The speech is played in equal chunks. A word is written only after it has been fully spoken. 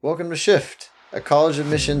Welcome to Shift, a college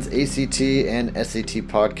admissions ACT and SAT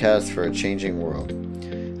podcast for a changing world.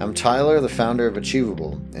 I'm Tyler, the founder of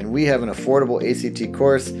Achievable, and we have an affordable ACT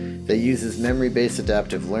course that uses memory-based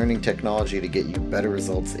adaptive learning technology to get you better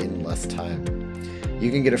results in less time. You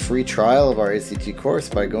can get a free trial of our ACT course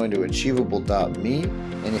by going to achievable.me,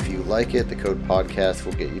 and if you like it, the code podcast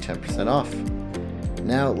will get you 10% off.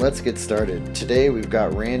 Now, let's get started. Today, we've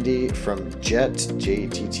got Randy from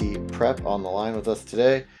JETT Prep on the line with us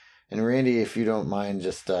today. And Randy, if you don't mind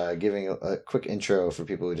just giving a quick intro for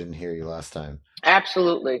people who didn't hear you last time.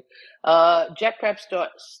 Absolutely. JET Prep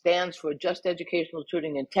stands for Just Educational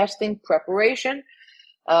Tutoring and Testing Preparation.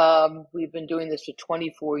 We've been doing this for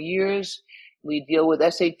 24 years. We deal with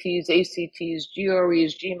SATs, ACTs,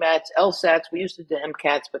 GREs, GMATs, LSATs. We used to do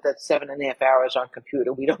MCATs, but that's 7.5 hours on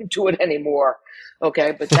computer. We don't do it anymore.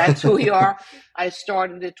 Okay, but that's who we are. I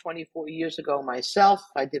started it 24 years ago myself.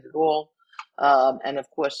 I did it all. And of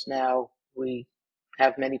course, now we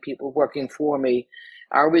have many people working for me.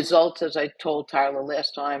 Our results, as I told Tyler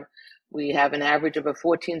last time, we have an average of a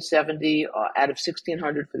 1470 out of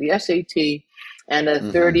 1600 for the SAT and a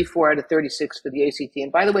 34 out of 36 for the ACT.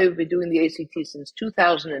 And by the way, we've been doing the ACT since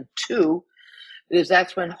 2002, because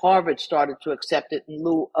that's when Harvard started to accept it in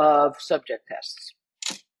lieu of subject tests.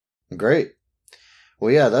 Great.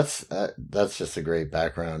 Well, yeah, that's just a great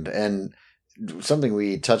background. And something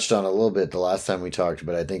we touched on a little bit the last time we talked,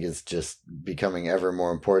 but I think it's just becoming ever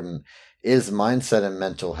more important, is mindset and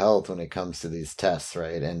mental health when it comes to these tests,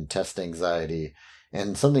 right? And test anxiety.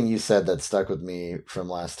 And something you said that stuck with me from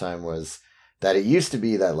last time was that it used to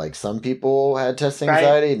be that like some people had test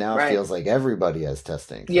anxiety. Right. Now it feels like everybody has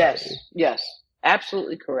test anxiety. Yes,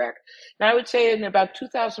 absolutely correct. Now I would say in about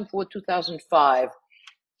 2004, 2005,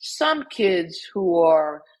 some kids who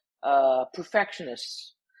are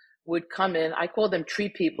perfectionists would come in. I call them tree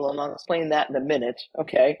people, and I'll explain that in a minute,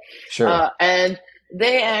 okay? Sure. And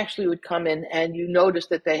they actually would come in, and you notice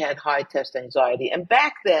that they had high test anxiety. And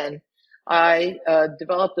back then, I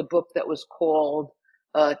developed a book that was called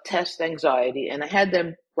Test Anxiety, and I had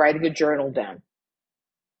them writing a journal down.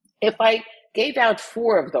 If I gave out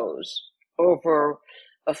 4 of those over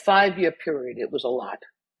a 5-year period, it was a lot.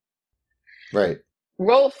 Right.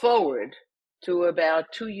 Roll forward to about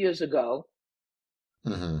 2 years ago,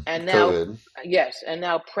 and now, COVID. yes, and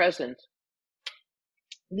now present,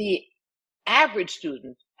 the average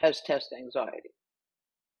student has test anxiety.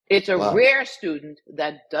 It's a rare student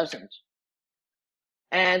that doesn't.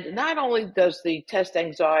 And not only does the test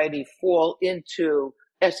anxiety fall into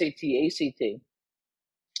SAT, ACT,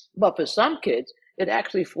 but for some kids, it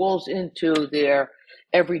actually falls into their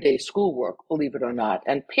everyday schoolwork, believe it or not.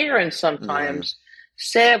 And parents sometimes,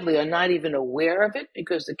 sadly, are not even aware of it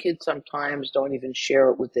because the kids sometimes don't even share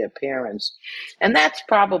it with their parents. And that's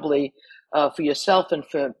probably, for yourself and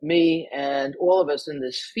for me and all of us in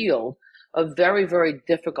this field, a very, very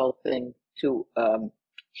difficult thing to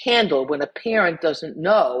handle when a parent doesn't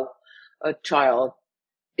know a child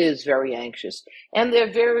is very anxious. And there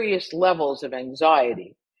are various levels of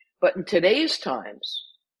anxiety. But in today's times,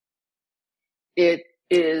 it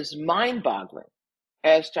is mind-boggling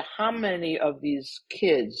as to how many of these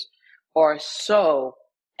kids are so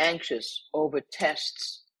anxious over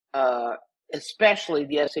tests, especially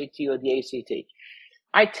the SAT or the ACT.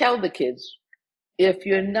 I tell the kids, if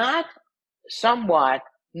you're not somewhat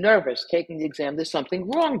nervous taking the exam, there's something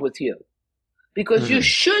wrong with you. Because you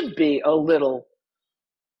should be a little,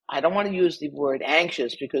 I don't want to use the word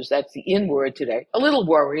anxious because that's the in word today, a little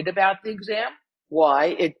worried about the exam.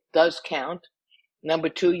 Why? It does count. Number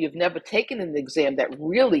 2, you've never taken an exam that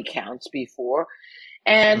really counts before.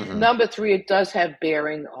 And number 3, it does have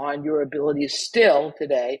bearing on your ability still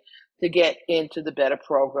today to get into the better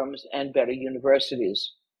programs and better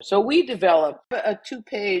universities. So we developed a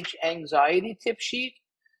 2-page anxiety tip sheet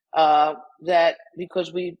that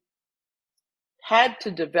because we had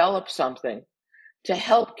to develop something to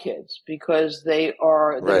help kids because they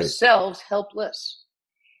are themselves helpless.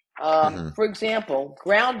 For example,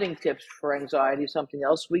 grounding tips for anxiety, something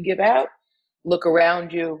else we give out. Look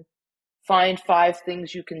around you, find 5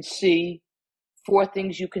 things you can see, 4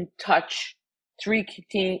 things you can touch, 3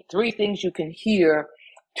 things you can hear,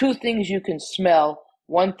 2 things you can smell,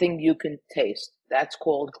 1 thing you can taste. That's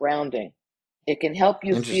called grounding. It can help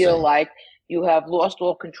you feel like you have lost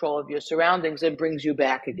all control of your surroundings and brings you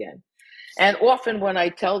back again. And often when I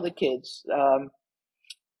tell the kids,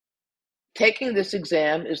 taking this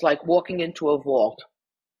exam is like walking into a vault.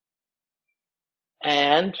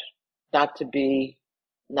 And not to be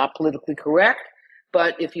not politically correct,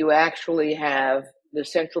 but if you actually have the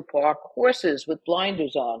Central Park horses with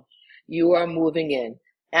blinders on, you are moving in.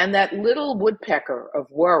 And that little woodpecker of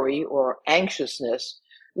worry or anxiousness,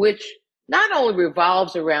 which not only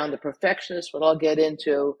revolves around the perfectionist, what I'll get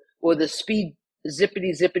into, or the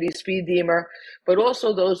zippity speed demon, but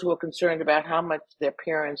also those who are concerned about how much their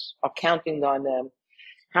parents are counting on them,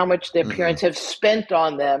 how much their parents have spent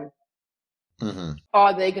on them.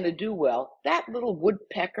 Are they going to do well? That little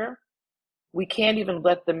woodpecker, we can't even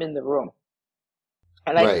let them in the room.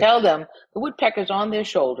 And I tell them, the woodpecker's on their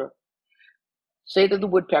shoulder. Say to the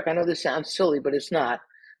woodpecker, I know this sounds silly, but it's not.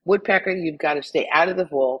 Woodpecker, you've got to stay out of the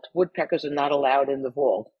vault. Woodpeckers are not allowed in the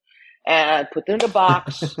vault. And put them in a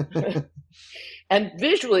box. And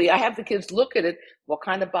visually, I have the kids look at it. What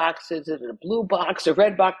kind of box is it? A blue box, a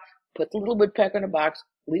red box? Put the little woodpecker in a box,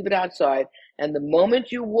 leave it outside. And the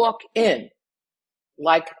moment you walk in,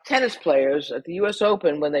 like tennis players at the U.S.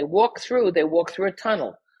 Open, when they walk through a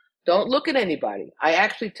tunnel. Don't look at anybody. I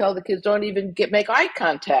actually tell the kids, don't even make eye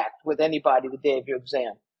contact with anybody the day of your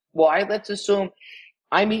exam. Why? Let's assume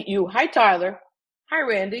I meet you. Hi, Tyler. Hi,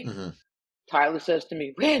 Randy. Tyler says to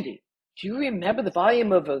me, Randy, do you remember the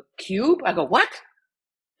volume of a cube? I go, what?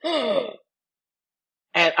 And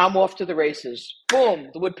I'm off to the races. Boom,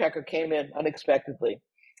 the woodpecker came in unexpectedly.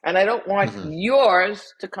 And I don't want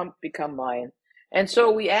yours to become mine. And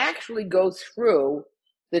so we actually go through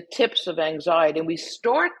the tips of anxiety, and we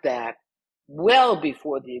start that well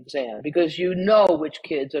before the exam, because you know which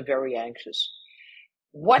kids are very anxious.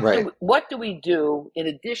 What do we do in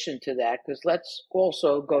addition to that? Because let's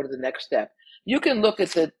also go to the next step. You can look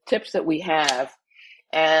at the tips that we have,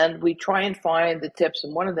 and we try and find the tips,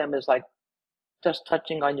 and one of them is like just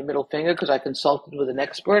touching on your middle finger, because I consulted with an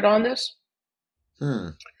expert on this.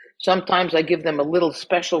 Sometimes I give them a little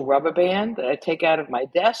special rubber band that I take out of my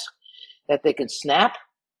desk that they can snap,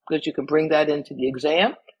 because you can bring that into the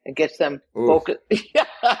exam. It gets them focused.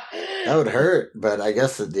 That would hurt, but I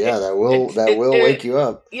guess that will wake you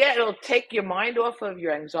up. Yeah, it'll take your mind off of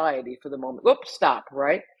your anxiety for the moment. Oops, stop,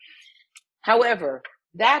 right? However,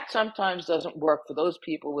 that sometimes doesn't work for those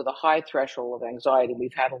people with a high threshold of anxiety.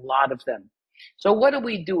 We've had a lot of them. So what do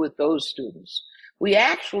we do with those students? We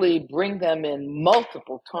actually bring them in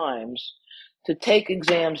multiple times to take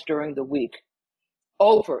exams during the week.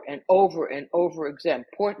 Over and over and over exam,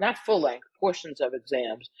 not full length, portions of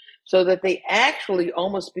exams, so that they actually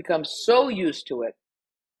almost become so used to it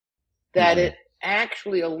that it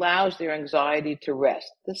actually allows their anxiety to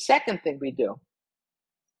rest. The second thing we do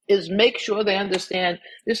is make sure they understand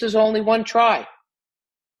this is only one try.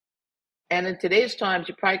 And in today's times,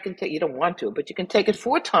 you probably can take, you don't want to, but you can take it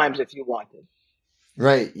 4 times if you wanted.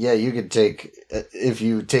 Right. Yeah, you could take, if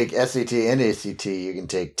you take SAT and ACT, you can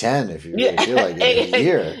take 10 if you really feel like it in a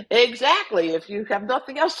year. Exactly. If you have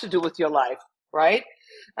nothing else to do with your life, right?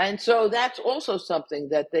 And so that's also something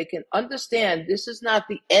that they can understand. This is not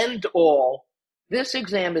the end all. This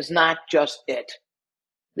exam is not just it.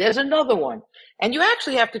 There's another one. And you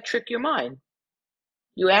actually have to trick your mind.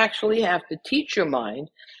 You actually have to teach your mind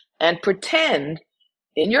and pretend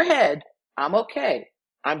in your head, I'm okay.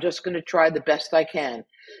 I'm just going to try the best I can.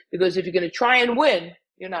 Because if you're going to try and win,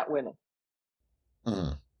 you're not winning.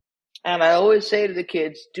 And I always say to the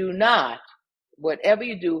kids, do not, whatever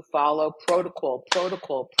you do, follow protocol.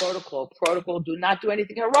 Do not do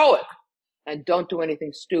anything heroic. And don't do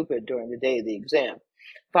anything stupid during the day of the exam.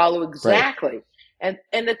 Follow exactly. Right.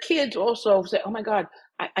 And the kids also say, oh my God,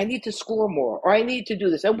 I need to score more, or I need to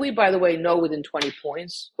do this. And we, by the way, know within 20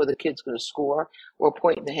 points whether the kid's going to score, or 1.5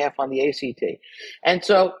 points on the ACT. And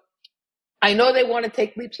so I know they want to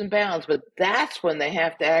take leaps and bounds, but that's when they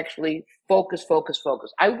have to actually focus.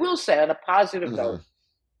 I will say on a positive note,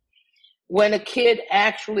 when a kid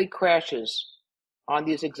actually crashes on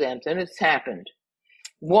these exams, and it's happened,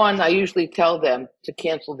 one, I usually tell them to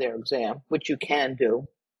cancel their exam, which you can do.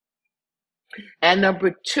 And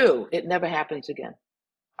number 2, it never happens again.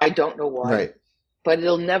 I don't know why, but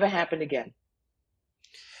it'll never happen again.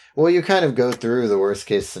 Well, you kind of go through the worst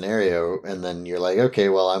case scenario, and then you're like, okay,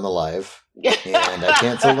 well, I'm alive, and I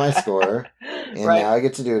canceled my score, and now I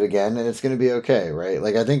get to do it again, and it's going to be okay, right?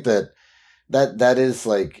 Like, I think that is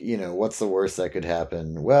like, what's the worst that could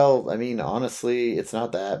happen? Well, I mean, honestly, it's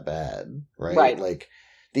not that bad, right? Like,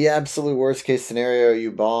 the absolute worst case scenario,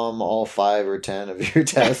 you bomb all 5 or 10 of your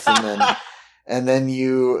tests, and then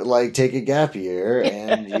you like take a gap year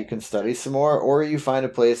and you can study some more, or you find a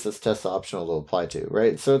place that's test optional to apply to,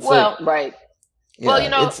 right? So it's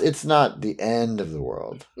it's not the end of the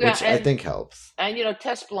world, which I think helps. And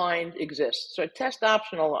test blind exists, so test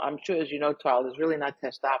optional, I'm sure, as you know, Tyler, is really not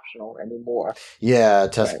test optional anymore. Yeah,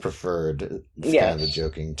 test preferred. It's kind of a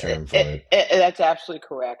joking term for it. That's absolutely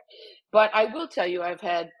correct. But I will tell you, I've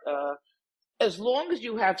had as long as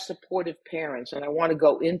you have supportive parents, and I want to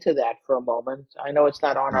go into that for a moment. I know it's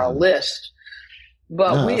not on our list,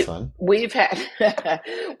 but no, that's fine. we've had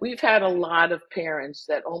we've had a lot of parents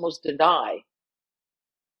that almost deny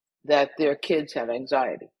that their kids have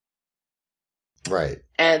anxiety. Right.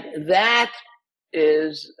 And that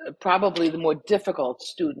is probably the more difficult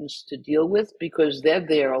students to deal with because they're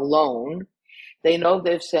there alone. They know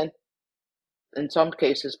they've sent, in some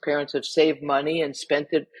cases, parents have saved money and spent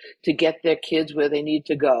it to get their kids where they need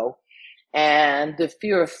to go. And the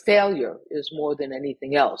fear of failure is more than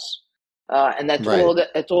anything else. And that's right. all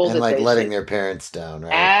that's all and that like they letting say. their parents down,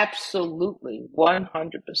 right? Absolutely,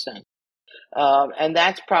 100%. And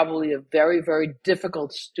that's probably a very, very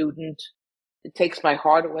difficult student. It takes my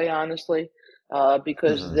heart away, honestly,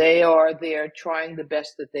 because they are there trying the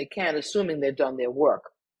best that they can, assuming they've done their work,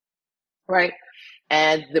 right?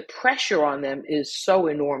 And the pressure on them is so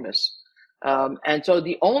enormous. And so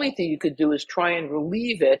the only thing you could do is try and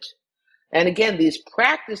relieve it. And again, these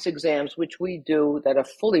practice exams, which we do that are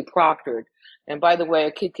fully proctored. And by the way,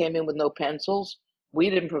 a kid came in with no pencils. We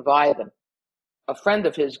didn't provide them. A friend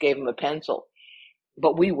of his gave him a pencil,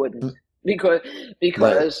 but we wouldn't because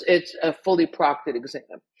right. It's a fully proctored exam.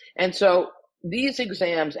 And so these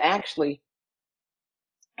exams actually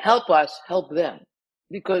help us help them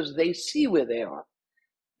because they see where they are.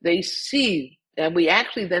 They see, and we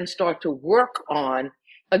actually then start to work on,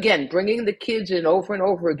 again, bringing the kids in over and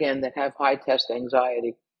over again that have high test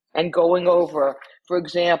anxiety and going over, for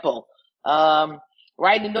example,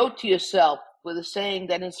 write a note to yourself with a saying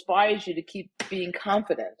that inspires you to keep being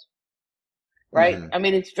confident, right? I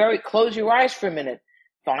mean, it's very, close your eyes for a minute,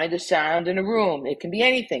 find a sound in a room. It can be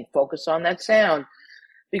anything. Focus on that sound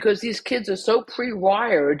because these kids are so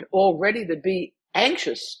pre-wired already to be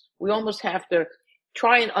anxious. We almost have to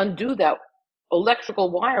try and undo that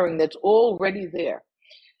electrical wiring that's already there.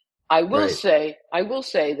 I will say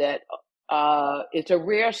that it's a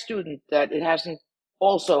rare student that it hasn't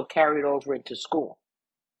also carried over into school.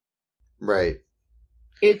 Right.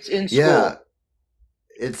 It's in school. Yeah.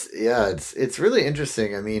 It's really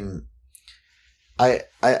interesting. I mean,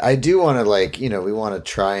 I do want to we want to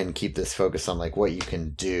try and keep this focus on like what you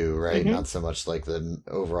can do, right? Not so much like the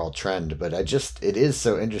overall trend, but it is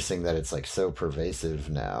so interesting that it's like so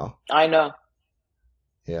pervasive now. I know.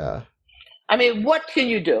 Yeah. I mean, what can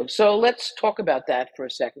you do? So let's talk about that for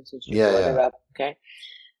a second since you brought it up. Okay.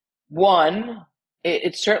 One,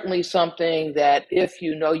 it's certainly something that if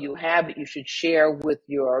you know you have it, you should share with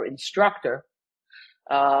your instructor.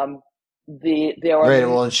 And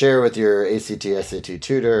share with your ACT, SAT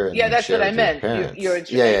tutor. And that's what I meant. Your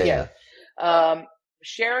instructor. Yeah.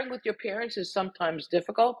 Sharing with your parents is sometimes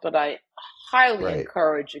difficult, but I highly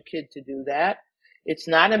encourage a kid to do that. It's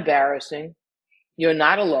not embarrassing. You're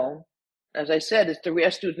not alone. As I said, it's the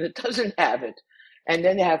rare student that doesn't have it. And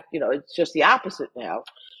then they have, it's just the opposite now.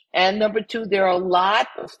 And number two, there are a lot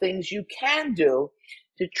of things you can do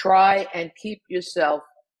to try and keep yourself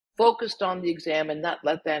focused on the exam and not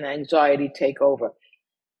let that anxiety take over.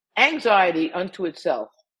 Anxiety unto itself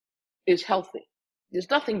is healthy. There's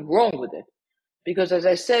nothing wrong with it. Because as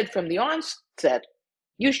I said from the onset,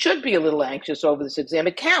 you should be a little anxious over this exam.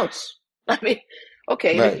 It counts. I mean,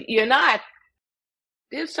 okay, if you're not,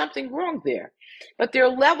 there's something wrong there. But there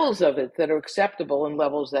are levels of it that are acceptable and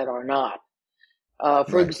levels that are not.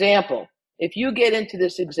 For example, if you get into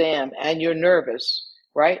this exam and you're nervous,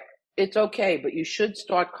 right? It's okay, but you should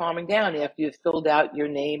start calming down after you've filled out your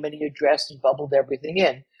name and your address and bubbled everything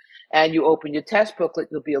in. And you open your test booklet,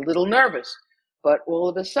 you'll be a little nervous. But all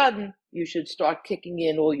of a sudden, you should start kicking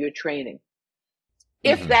in all your training.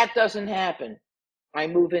 If that doesn't happen, I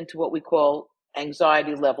move into what we call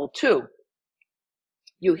anxiety level 2.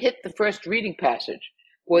 You hit the first reading passage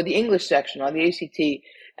or the English section on the ACT,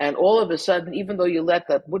 and all of a sudden, even though you let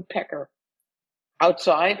that woodpecker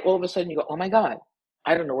outside, all of a sudden you go, oh my God,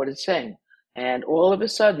 I don't know what it's saying. And all of a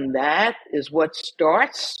sudden, that is what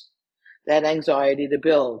starts that anxiety to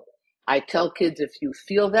build. I tell kids, if you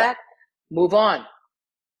feel that, move on.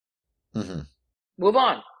 Move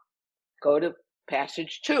on. Go to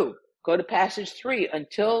passage 2. Go to passage 3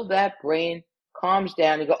 until that brain calms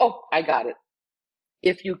down and go, oh, I got it.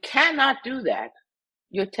 If you cannot do that,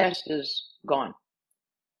 your test is gone.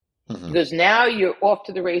 Because now you're off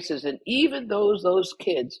to the races. And even those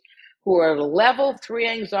kids who are level 3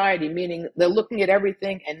 anxiety, meaning they're looking at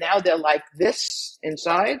everything and now they're like this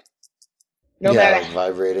inside. No matter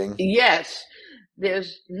vibrating. Yes.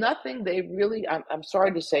 There's nothing they really, I'm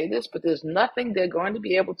sorry to say this, but there's nothing they're going to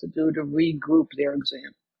be able to do to regroup their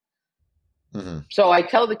exam. So I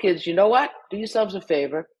tell the kids, you know what? Do yourselves a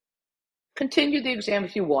favor. Continue the exam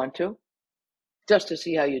if you want to, just to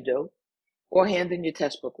see how you do. or hand in your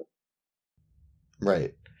test booklet.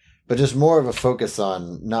 Right. But just more of a focus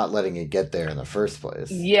on not letting it get there in the first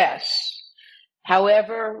place. Yes.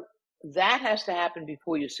 However, that has to happen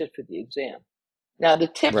before you sit for the exam. Now, the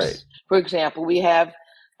tips, for example, we have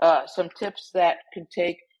some tips that can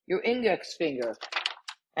take your index finger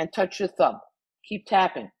and touch your thumb. Keep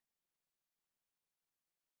tapping.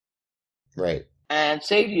 Right. And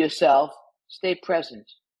say to yourself, stay present.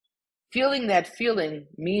 Feeling that feeling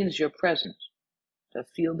means you're present. So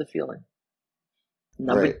feel the feeling.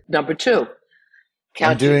 Number two.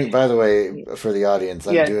 I'm doing, by the way, for the audience,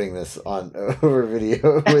 I'm doing this over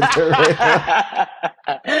video with her right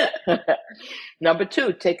now. Number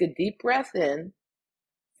two, take a deep breath in.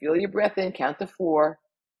 Feel your breath in, count to 4.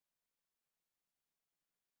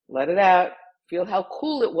 Let it out. Feel how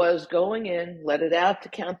cool it was going in. Let it out to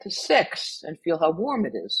count to 6 and feel how warm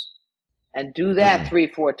it is. And do that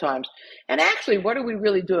 3-4 times. And actually, what are we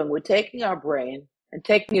really doing? We're taking our brain and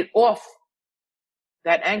taking it off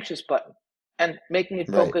that anxious button and making it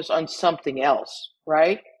focus on something else,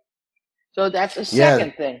 right? So that's a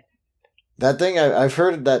second thing. That thing, I've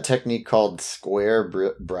heard that technique called square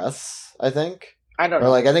breaths, I think. I don't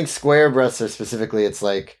know. Or I think square breaths are specifically, it's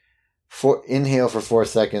like inhale for 4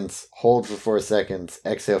 seconds, hold for 4 seconds,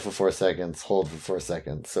 exhale for 4 seconds, hold for 4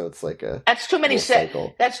 seconds. So it's like a That's too many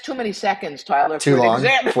seconds. That's too many seconds, Tyler. Too long.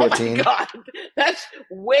 14. Oh my God, that's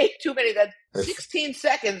way too many. That's 16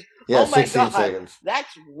 seconds. Yeah, oh my 16 God. seconds. That's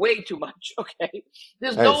way too much. Okay,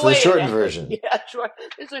 there's All no right, so way. the shortened version. Yeah, short.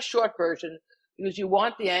 This is a short version because you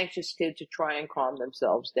want the anxious kid to try and calm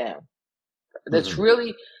themselves down. That's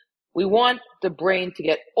really, we want the brain to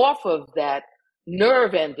get off of that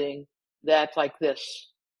nerve ending that's like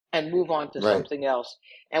this and move on to something else.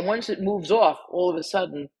 And once it moves off, all of a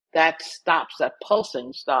sudden that stops, that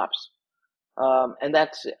pulsing stops. And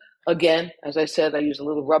that's, again, as I said, I use a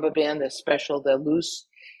little rubber band. They're special, they're loose,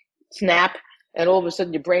 snap, and all of a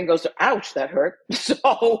sudden your brain goes, ouch, that hurt.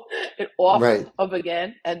 So it off of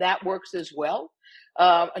again, and that works as well.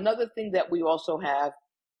 Another thing that we also have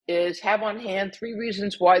is have on hand 3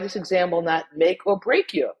 reasons why this exam will not make or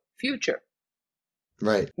break your future.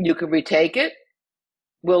 Right. You can retake it.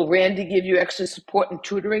 Will Randy give you extra support and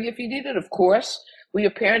tutoring if you need it? Of course. Will your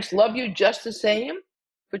parents love you just the same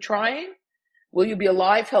for trying? Will you be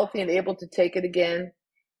alive, healthy, and able to take it again?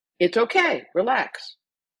 It's okay. Relax.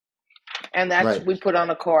 And that's we put on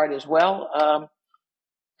a card as well.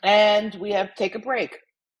 And we have take a break.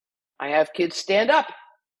 I have kids stand up,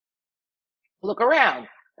 look around,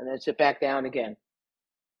 and then sit back down again.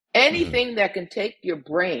 Anything that can take your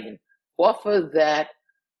brain off of that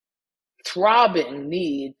throbbing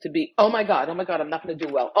need to be, oh my God, I'm not going to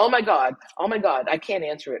do well. Oh my God, I can't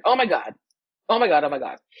answer it. Oh my God.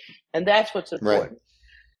 And that's what's important.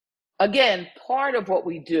 Again, part of what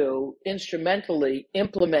we do instrumentally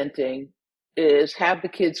implementing is have the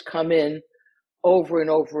kids come in over and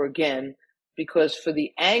over again, because for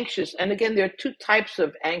the anxious, and again, there are 2 types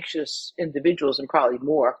of anxious individuals and probably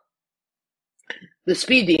more, the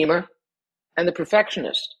speed deemer and the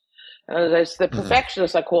perfectionist. The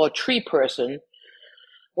perfectionist I call a tree person.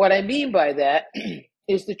 What I mean by that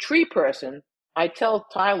is the tree person, I tell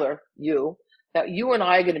Tyler, that you and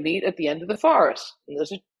I are going to meet at the end of the forest. And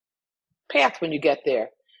there's a path when you get there.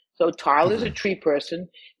 So Tyler's a tree person.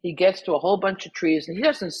 He gets to a whole bunch of trees and he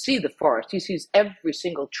doesn't see the forest. He sees every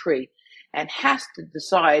single tree and has to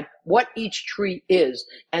decide what each tree is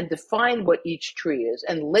and define what each tree is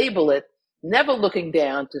and label it, never looking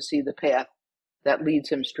down to see the path that leads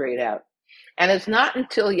him straight out. And it's not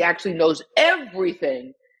until he actually knows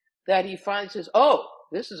everything that he finally says, oh,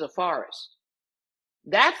 this is a forest.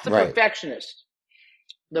 That's the perfectionist.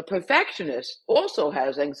 The perfectionist also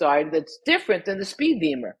has anxiety that's different than the speed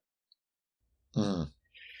deemer.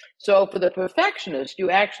 So for the perfectionist, you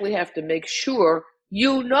actually have to make sure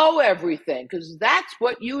you know everything, because that's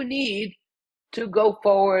what you need to go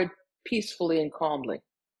forward peacefully and calmly.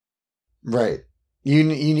 Right. You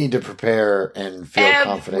need to prepare and feel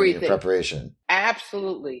confident in your preparation.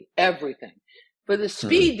 Absolutely. Everything. For the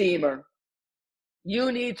speed deemer,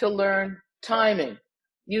 you need to learn timing.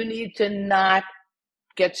 You need to not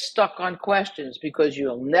get stuck on questions, because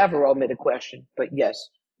you'll never omit a question. But yes,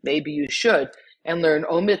 maybe you should, and learn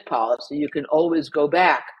omit policy. You can always go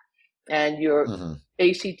back. And your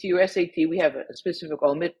ACT or SAT, we have a specific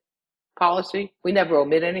omit policy. We never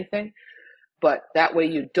omit anything. But that way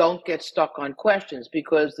you don't get stuck on questions,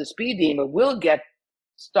 because the speed deemer will get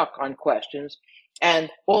stuck on questions.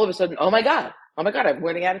 And all of a sudden, oh my God, I'm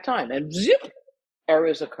running out of time. And zip,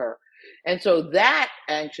 errors occur. And so that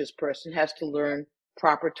anxious person has to learn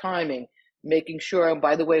proper timing, making sure, and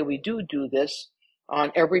by the way, we do this,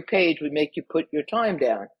 on every page, we make you put your time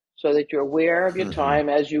down so that you're aware of your time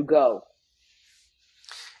as you go.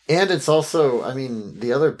 And it's also, I mean,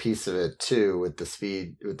 the other piece of it too with the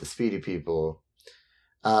speedy people,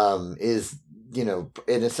 is, you know,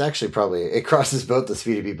 and it's actually probably, it crosses both the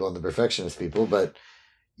speedy people and the perfectionist people, but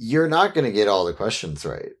you're not going to get all the questions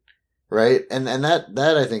right. Right. And that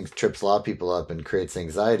I think trips a lot of people up and creates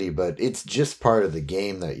anxiety, but it's just part of the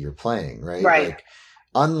game that you're playing. Right. Right. Like,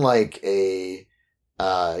 unlike a,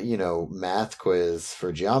 math quiz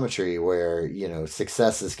for geometry where, you know,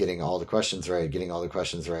 success is getting all the questions right. Getting all the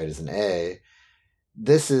questions right is an A.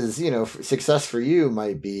 This is, you know, success for you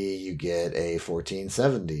might be you get a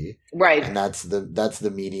 1470. Right. And that's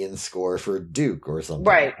the median score for Duke or something.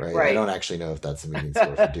 Right. I don't actually know if that's the median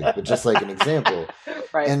score for Duke, but just like an example.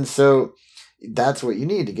 Right. And so that's what you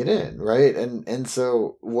need to get in, right? And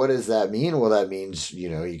so what does that mean? Well, that means, you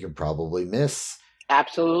know, you can probably miss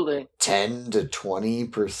absolutely 10 to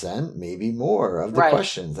 20%, maybe more of the right.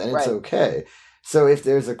 questions, and it's okay. So if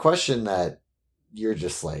there's a question that you're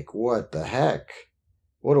just like, what the heck?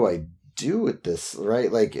 What do I do with this?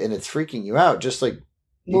 Right? Like, and it's freaking you out. Just like,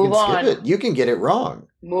 you move can skip on. it. You can get it wrong.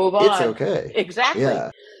 Move on. It's okay. Exactly.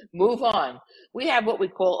 Yeah. Move on. We have what we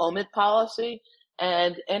call omit policy.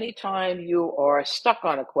 And anytime you are stuck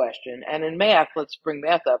on a question, and in math, let's bring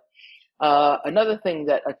math up. Another thing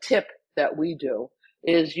a tip that we do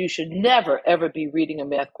is you should never, ever be reading a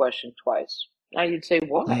math question twice. Now you'd say,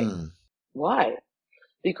 why? Why?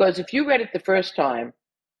 Because if you read it the first time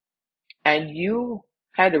and you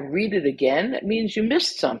had to read it again, it means you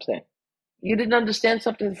missed something. You didn't understand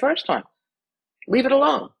something the first time. Leave it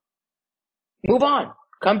alone. Move on.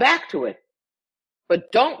 Come back to it.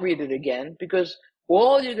 But don't read it again, because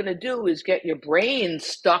all you're going to do is get your brain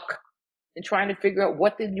stuck in trying to figure out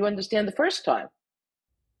what didn't you understand the first time.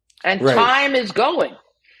 And time is going.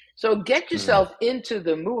 So get yourself into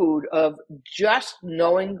the mood of just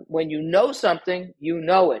knowing when you know something, you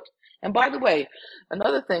know it. And by the way,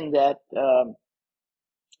 another thing that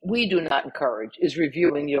we do not encourage is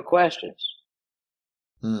reviewing your questions.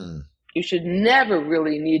 You should never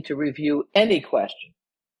really need to review any question.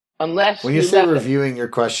 Unless when you say reviewing your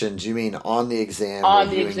questions, you mean on the exam,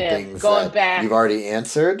 things going that back, you've already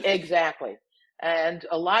answered? Exactly. And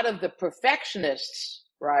a lot of the perfectionists,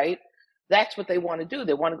 right, that's what they want to do.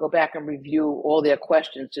 They want to go back and review all their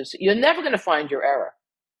questions. You're never going to find your error.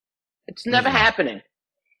 It's never happening.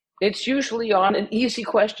 It's usually on an easy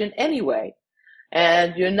question anyway,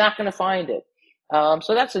 and you're not going to find it.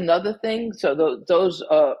 So that's another thing. So those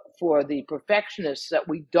for the perfectionists that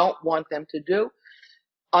we don't want them to do.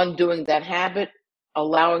 Undoing that habit,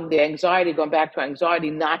 allowing the anxiety, going back to anxiety,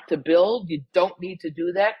 not to build. You don't need to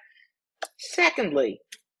do that. Secondly,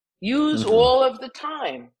 use all of the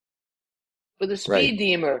time. For the speed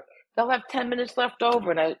deemer, they'll have 10 minutes left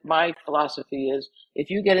over. And my philosophy is, if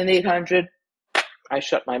you get an 800, I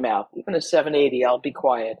shut my mouth. Even a 780, I'll be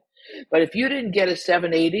quiet. But if you didn't get a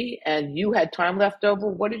 780 and you had time left over,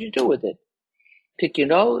 what did you do with it? Pick your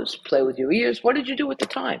nose, play with your ears. What did you do with the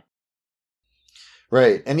time?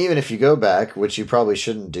 Right. And even if you go back, which you probably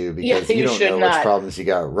shouldn't do because you don't know which problems you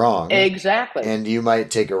got wrong. Exactly. And you might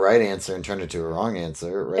take a right answer and turn it to a wrong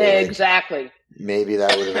answer, right? Exactly. Like, maybe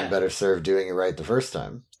that would have been better served doing it right the first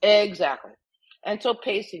time. Exactly. And so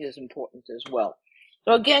pacing is important as well.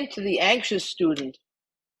 So again, to the anxious student,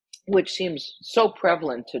 which seems so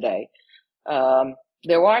prevalent today,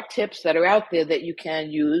 there are tips that are out there that you can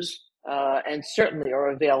use and certainly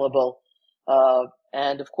are available.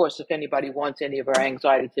 And of course, if anybody wants any of our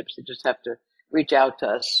anxiety tips, they just have to reach out to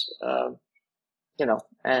us,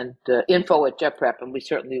 and info@JetPrep, and we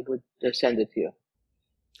certainly would send it to you.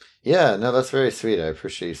 Yeah, no, that's very sweet. I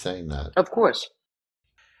appreciate you saying that. Of course.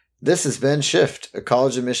 This has been Shift, a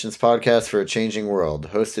college admissions podcast for a changing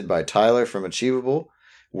world, hosted by Tyler from Achievable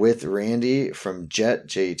with Randy from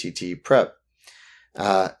JETT Prep.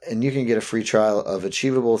 And you can get a free trial of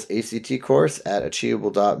Achievable's ACT course at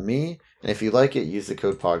achievable.me. And if you like it, use the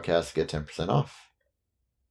code podcast to get 10% off.